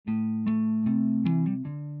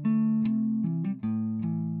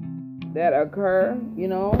that occur,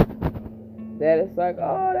 that it's like,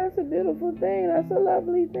 oh, that's a beautiful thing, that's a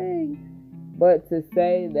lovely thing. But to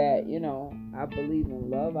say that, I believe in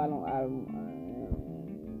love, I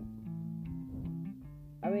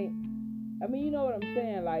mean, you know what I'm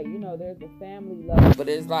saying? Like, there's a family love, but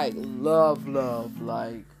it's like love,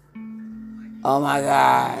 like, oh my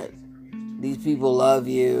God, these people love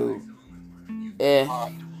you. Eh.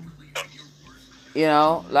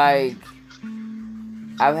 Like,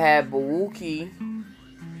 I've had Bawuki.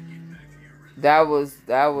 That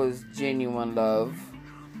was genuine love.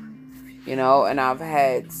 And I've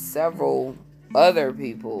had several other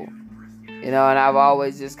people, and I've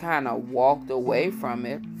always just kind of walked away from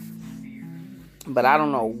it. But I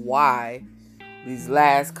don't know why these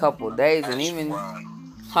last couple of days, and even,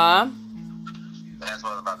 huh? That's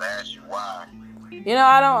what I was about to ask you. Why?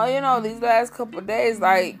 I don't, these last couple of days,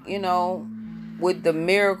 like, with the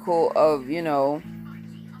miracle of,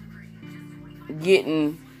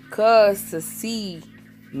 getting cuz to see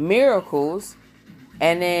miracles,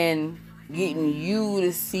 and then getting you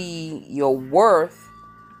to see your worth,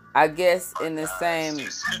 I guess, in the same...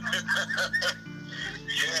 Yes,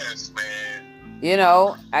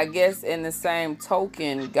 man. I guess in the same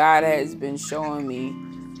token, God has been showing me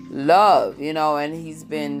love, and he's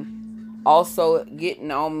been also getting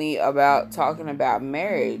on me about talking about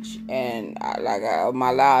marriage. And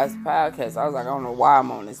my last podcast, I was like, I don't know why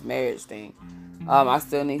I'm on this marriage thing. I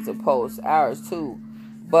still need to post ours too.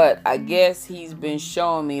 But I guess he's been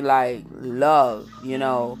showing me like love,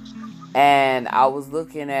 and I was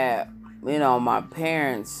looking at, my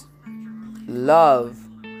parents' love.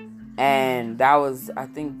 And that was, I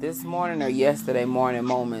think, this morning or yesterday morning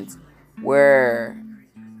moments where,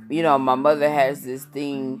 my mother has this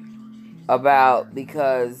thing about,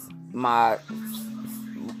 because my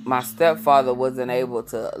stepfather wasn't able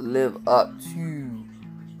to live up to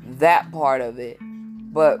that part of it.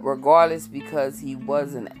 But regardless, because he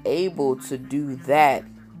wasn't able to do that,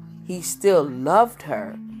 he still loved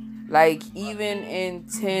her. Like, even in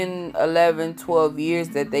 10, 11, 12 years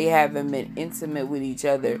that they haven't been intimate with each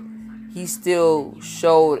other, he still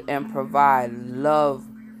showed and provided love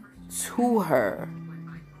to her.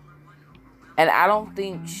 And I don't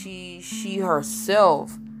think she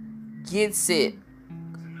herself gets it,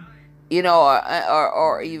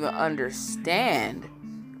 or even understand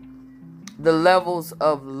the levels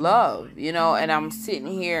of love, and I'm sitting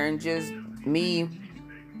here and just me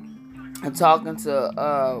talking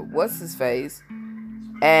to what's his face,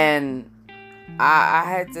 and I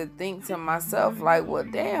had to think to myself, like, well,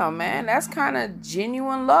 damn, man, that's kind of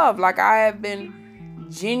genuine love. Like, I have been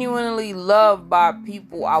genuinely loved by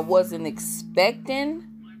people I wasn't expecting,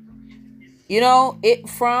 it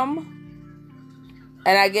from.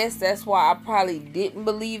 And I guess that's why I probably didn't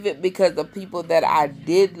believe it, because the people that I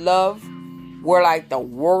did love were like the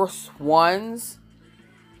worst ones,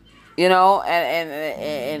 and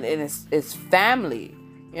it's family.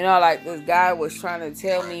 Like, this guy was trying to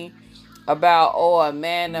tell me about, a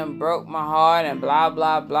man done broke my heart and blah,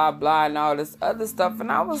 blah, blah, blah, and all this other stuff.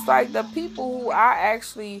 And I was like, the people who I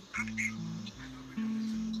actually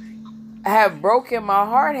have broken my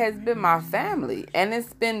heart has been my family. And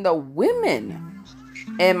it's been the women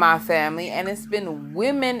in my family, and it's been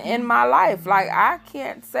women in my life. Like, I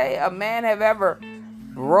can't say a man have ever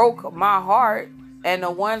broke my heart. And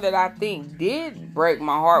the one that I think did break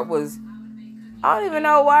my heart was, I don't even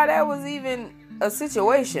know why that was even a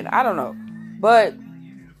situation. I don't know. But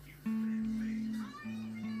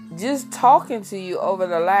just talking to you over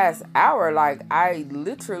the last hour, like, I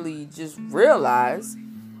literally just realized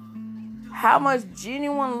how much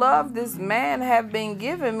genuine love this man have been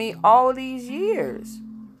giving me all these years.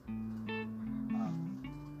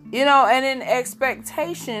 And in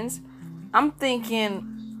expectations, I'm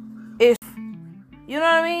thinking, if, you know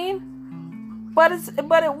what I mean? But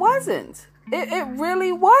it wasn't. It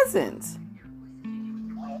really wasn't.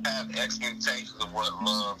 I have expectations of what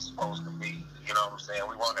love's supposed to be. You know what I'm saying?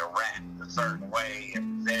 We want to rap a certain way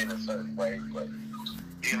and say it a certain way, but,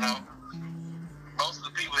 most of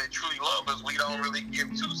the people that truly love us, we don't really give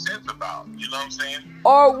 2 cents about. You know what I'm saying?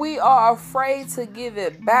 Or we are afraid to give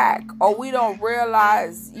it back. Or we don't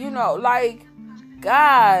realize, like,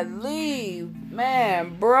 golly,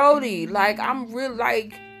 man, Brody. Like, I'm really,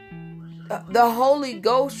 like, the Holy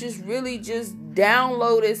Ghost just really just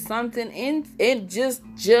downloaded something in just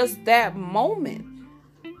that moment.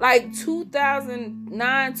 Like,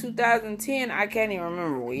 2009, 2010, I can't even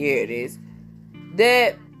remember what year it is,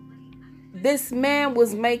 that this man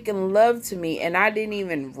was making love to me, and I didn't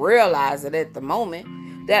even realize it at the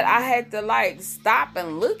moment, that I had to, like, stop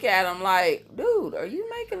and look at him like, dude, are you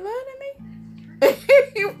making love to me?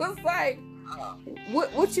 He was like,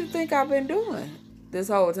 what you think I've been doing this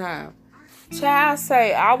whole time? Child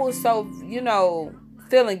say I was so,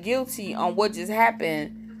 feeling guilty on what just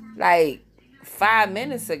happened like 5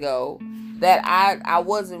 minutes ago that I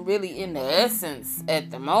wasn't really in the essence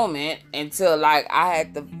at the moment until like I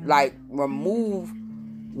had to like remove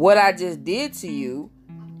what I just did to you.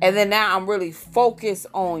 And then now I'm really focused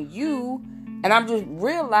on you and I'm just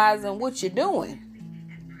realizing what you're doing.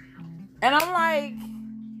 And I'm like,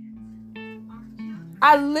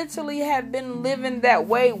 I literally have been living that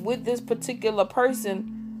way with this particular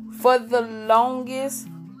person for the longest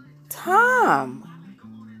time.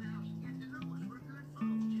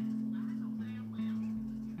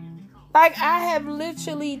 Like, I have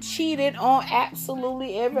literally cheated on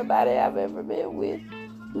absolutely everybody I've ever been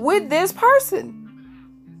with this person.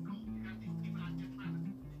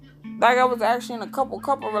 Like, I was actually in a couple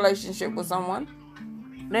relationship with someone.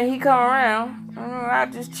 Then he come around, and I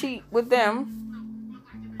just cheat with them.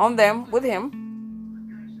 On them, with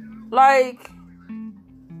him. Like,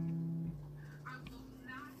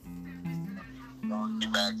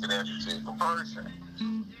 get back to that particular person.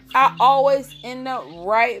 I always end up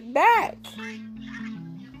right back.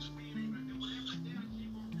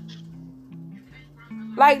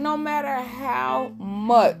 Like, no matter how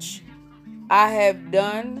much I have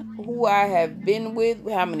done, who I have been with,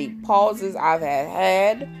 how many pauses I've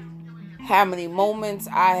had, how many moments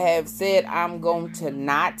I have said I'm going to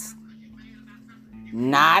not.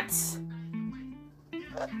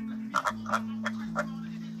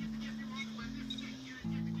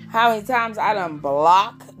 How many times I done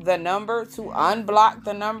block the number, to unblock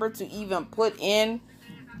the number, to even put in,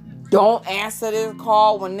 don't answer this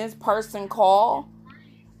call when this person call.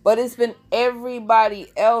 But it's been everybody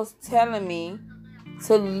else telling me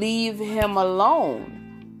to leave him alone.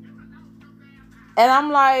 And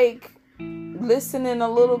I'm like, listening a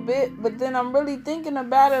little bit, but then I'm really thinking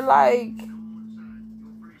about it like,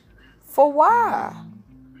 for why?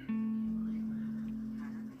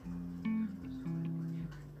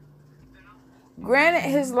 Granted,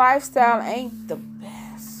 his lifestyle ain't the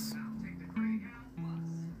best.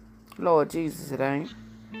 Lord Jesus, it ain't.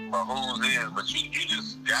 Well, whose is? But you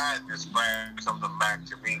just guys just flagged something back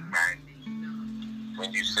to me, man.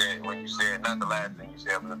 When you said not the last thing you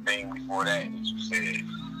said, but the thing before that you said.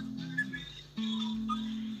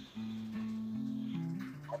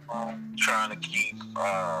 Trying to keep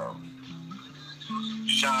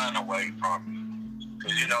Sean away from me.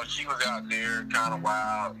 Because, she was out there kind of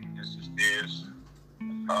wild. This is this.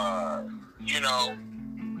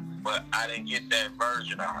 But I didn't get that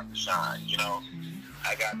version of Sean,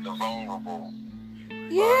 I got the vulnerable.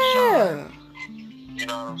 Yeah. You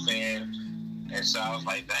know what I'm saying? And so I was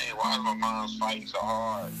like, dang, why is my mom's fighting so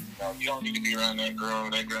hard? You don't need to be around that girl.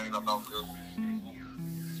 That girl ain't no good.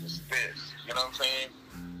 It's this. You know what I'm saying?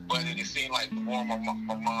 But it seemed like the more my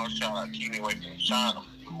mom's trying to keep me away from Sean,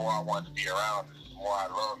 the more I wanted to be around her, the more I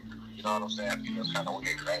loved her. You know what I'm saying? I think that's kind of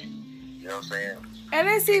weird, right? You know what I'm saying? And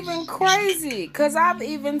it's even crazy, because I've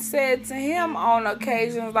even said to him on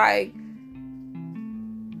occasions, like,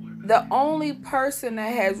 the only person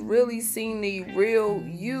that has really seen the real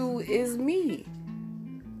you is me.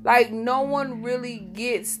 Like, no one really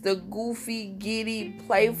gets the goofy, giddy,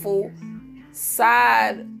 playful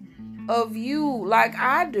side of you like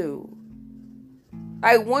I do.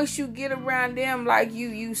 Like, once you get around them, like,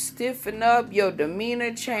 you stiffen up, your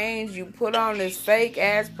demeanor change, you put on this fake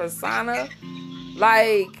ass persona.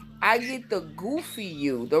 Like, I get the goofy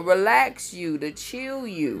you, the relax you, the chill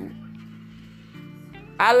you.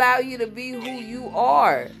 I allow you to be who you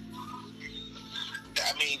are.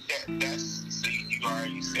 I mean, that's, see, you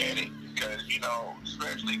already said it. Because,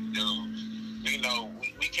 especially dudes, we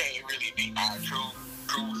can't really be our true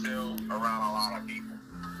selves around a lot of people.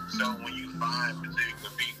 So when you find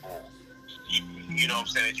particular people, you know what I'm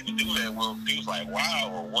saying, that you can do that with, people's like, wow,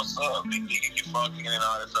 well, what's up? They think you fucking and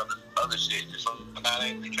all this other shit. Just that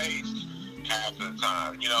ain't the case half of the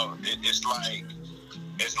time.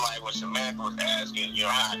 It's like when Samantha was asking,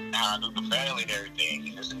 how I do the family and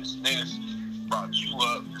everything. This brought you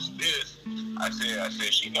up. This. I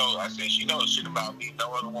said she knows shit about me.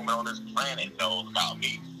 No other woman on this planet knows about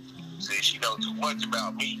me. Said she knows too much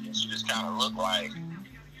about me, and she just kind of looked like.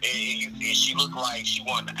 And she looked like she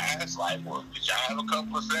wanted to ask, like, well, did y'all have a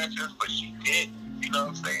couple of sessions? But she didn't. You know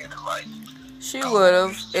what I'm saying? It's like, she would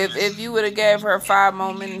have. If you would have gave her 5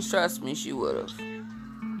 more minutes, trust me, she would have. You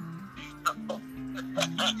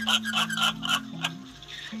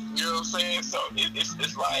know what I'm saying? So it's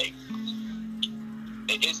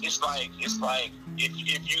like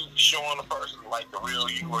if you showing a person like the real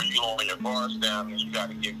you, or you on your guards down, then you got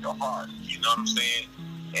to give your heart. You know what I'm saying?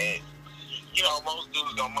 And you know, most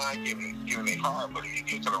dudes don't mind giving their heart, but if you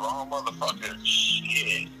get to the wrong motherfucker,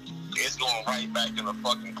 shit, it's going right back in the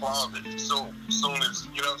fucking closet. Soon as,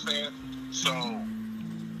 you know what I'm saying? So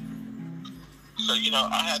you know,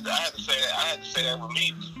 I had to say that. I had to say that with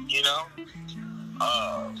me. You know,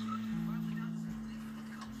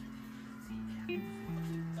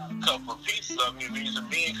 a couple of pieces of me, reason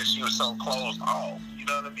being because she was so closed off. You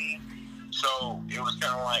know what I mean? So it was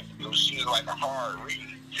kind of like she was like a hard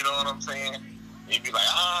read. You know what I'm saying? You'd be like,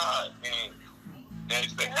 and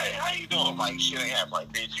next day, hey, how you doing? Like, shit ain't happening.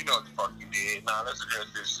 Like, bitch, you know what the fuck you did. Nah, let's address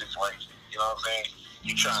this situation. You know what I'm saying?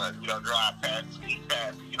 You trying to, you know, drive past, speed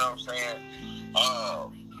past. You know what I'm saying?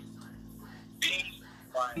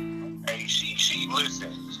 Hey, she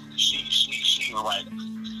listened. She was like,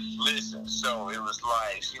 listen. So it was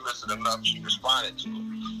like, she listened enough, she responded to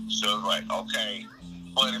it. So it was like, okay.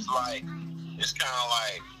 But it's like, it's kind of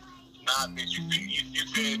like, nah, bitch, you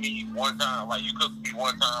fed me one time, like you cooked me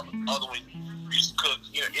one time, the other one you just cooked.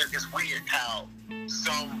 You know, it's weird how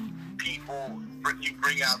some people, you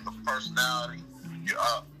bring out the personality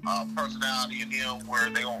in them where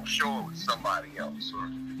they won't show it with somebody else, or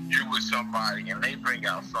you're with somebody and they bring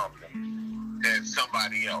out something that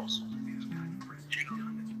somebody else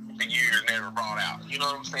for years never brought out. You know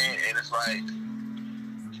what I'm saying? And it's like,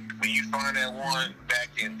 when you find that one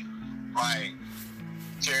that can, like,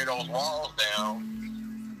 tear those walls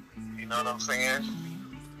down, you know what I'm saying?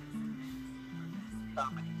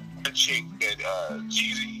 A chick that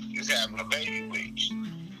Jeezy is having a baby with,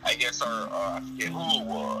 I guess her, I forget who it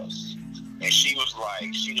was, and she was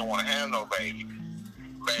like, she didn't want to have no baby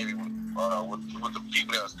with the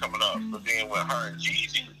people that was coming up. But then when her and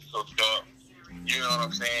Jeezy hooked up, you know what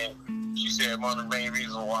I'm saying? She said one of the main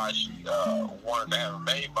reasons why she wanted to have a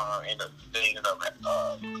baby bomb and they ended up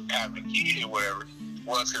having a kid or whatever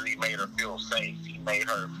was because he made her feel safe. He made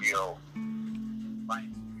her feel like.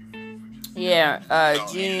 Yeah,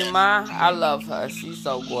 Jeannie Ma, I love her. She's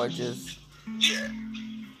so gorgeous. Yeah,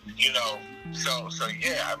 you know. So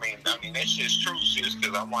yeah. I mean that's just true, sis.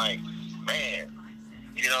 Because I'm like, man,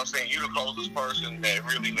 you know what I'm saying? You're the closest person that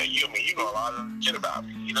really know you. I mean, you know a lot of shit about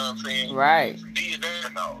me. You know what I'm saying? Right. Do you never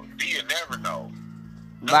know?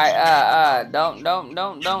 Right. Don't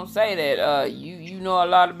say that. You know a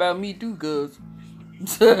lot about me too, cuz. You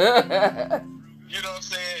know what I'm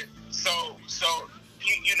saying? So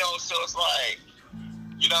you know, so it's like,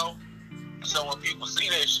 you know, so when people see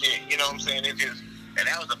that shit, you know what I'm saying, it just, and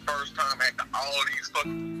that was the first time after all these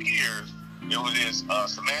fucking years, it was this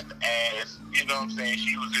Samantha ass, you know what I'm saying,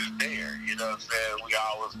 she was just there, you know what I'm saying, we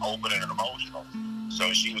all was open and emotional,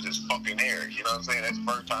 so she was just fucking there, you know what I'm saying, that's the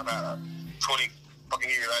first time out of 20 fucking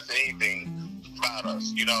years I said anything about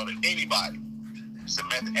us, you know, to anybody.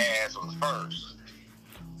 Samantha ass was first.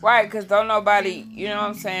 Right, because don't nobody, you know what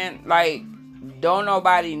I'm saying, like, don't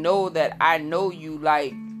nobody know that I know you,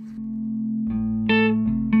 like,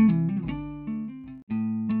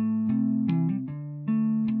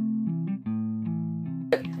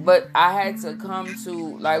 but I had to come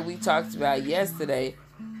to, like we talked about yesterday,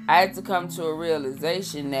 I had to come to a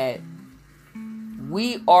realization that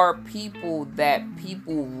we are people that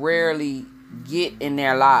people rarely get in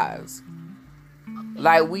their lives.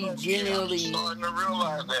 Like, we genuinely,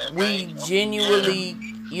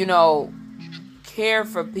 you know, care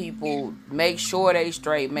for people, make sure they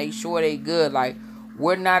straight, make sure they good. Like,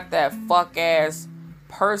 we're not that fuck ass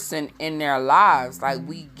person in their lives. Like,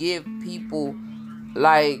 we give people,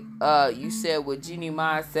 like, you said what Jeannie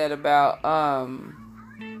Ma said about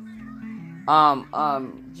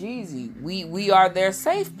Jeezy. We are their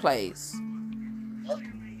safe place.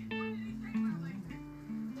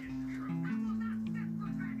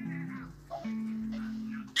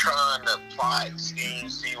 Trying to plot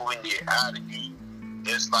schemes, see what we get out of you.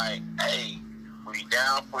 It's like, hey, we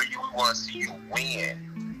down for you. We want to see you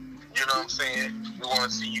win. You know what I'm saying? We want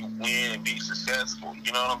to see you win and be successful.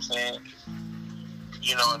 You know what I'm saying?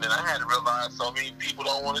 You know, and then I had to realize so many people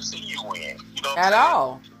don't want to see you win. You know what I'm saying?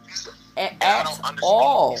 All. I don't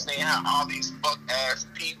understand how all these fuck ass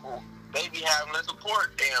people, they be having a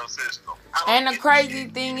support damn system. And the crazy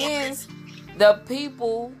thing is, the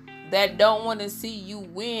people that don't want to see you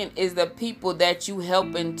win is the people that you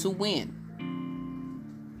helping to win.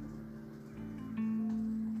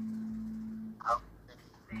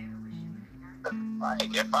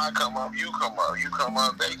 Like, if I come up, you come up. You come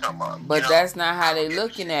up, they come up. But that's not how they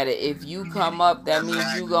looking at it. If you come up, that means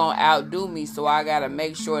you gonna outdo me. So I gotta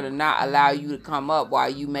make sure to not allow you to come up while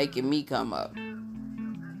you making me come up.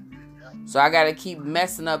 So I gotta keep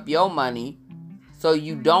messing up your money so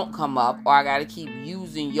you don't come up, or I got to keep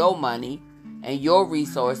using your money and your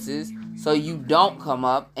resources so you don't come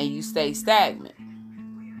up and you stay stagnant.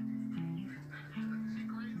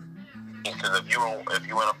 Because if you're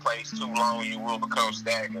in a place too long, you will become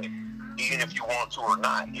stagnant, even if you want to or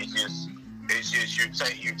not. It's just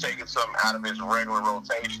you're taking something out of its regular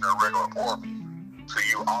rotation or regular orbit, so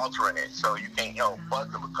you altering it, so you can't help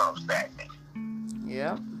but to become stagnant.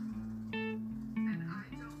 Yeah.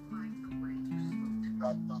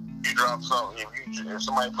 You drop something. If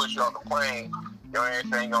somebody puts you off the plane, your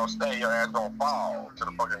ass ain't gonna stay. Your ass gonna fall to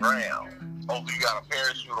the fucking ground. Hopefully you got a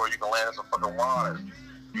parachute, or you can land in some fucking water.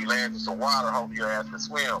 If you land in some water, hopefully your ass can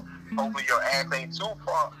swim. Hopefully your ass ain't too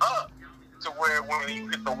far up to where when you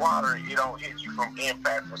hit the water, it don't hit you from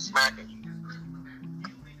impact from smacking you.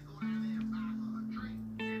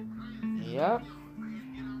 Yep.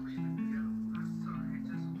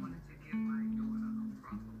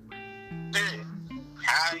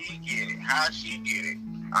 How he get it? How she get it?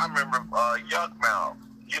 I remember Yuck Mouth.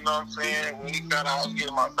 You know what I'm saying? When he found out I was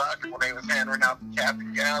getting my doctorate, when they was handing out the cap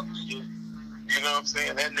and gowns and shit. You know what I'm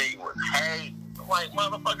saying? That nigga was hate. I'm like,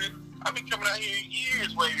 motherfucker, I've been coming out here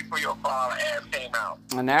years way before your father ass came out.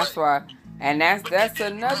 And that's why, and that's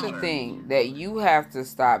another thing that you have to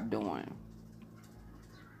stop doing.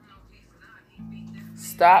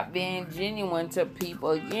 Stop being genuine to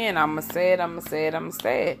people. Again, I'ma say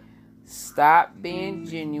it. Stop being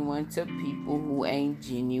genuine to people who ain't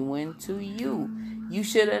genuine to you. You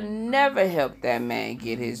should have never helped that man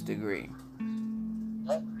get his degree.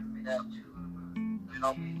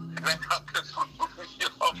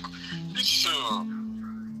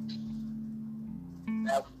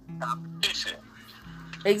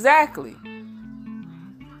 Exactly.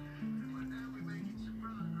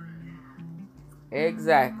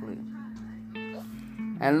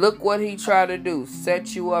 And look what he tried to do.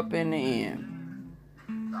 Set you up in the end.